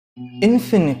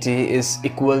Infinity is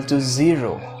equal to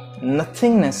zero.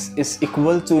 Nothingness is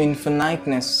equal to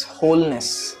infiniteness,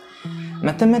 wholeness.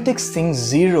 Mathematics thinks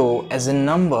zero as a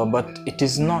number, but it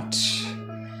is not.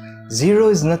 Zero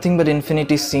is nothing but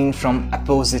infinity seen from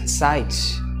opposite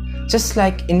sides. Just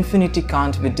like infinity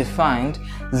can't be defined,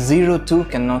 zero too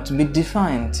cannot be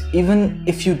defined. Even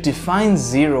if you define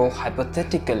zero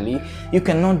hypothetically, you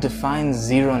cannot define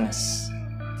zeroness.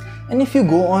 And if you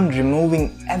go on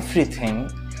removing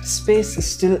everything, space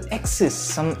still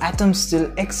exists, some atoms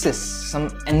still exist, some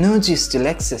energy still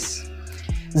exists.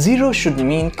 Zero should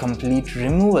mean complete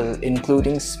removal,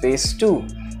 including space too.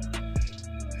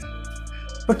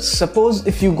 But suppose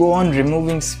if you go on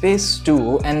removing space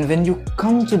too, and when you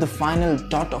come to the final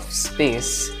dot of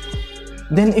space,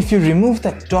 then if you remove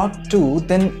that dot too,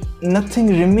 then nothing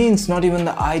remains, not even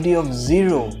the idea of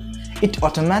zero. It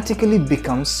automatically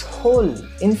becomes whole,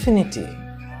 infinity.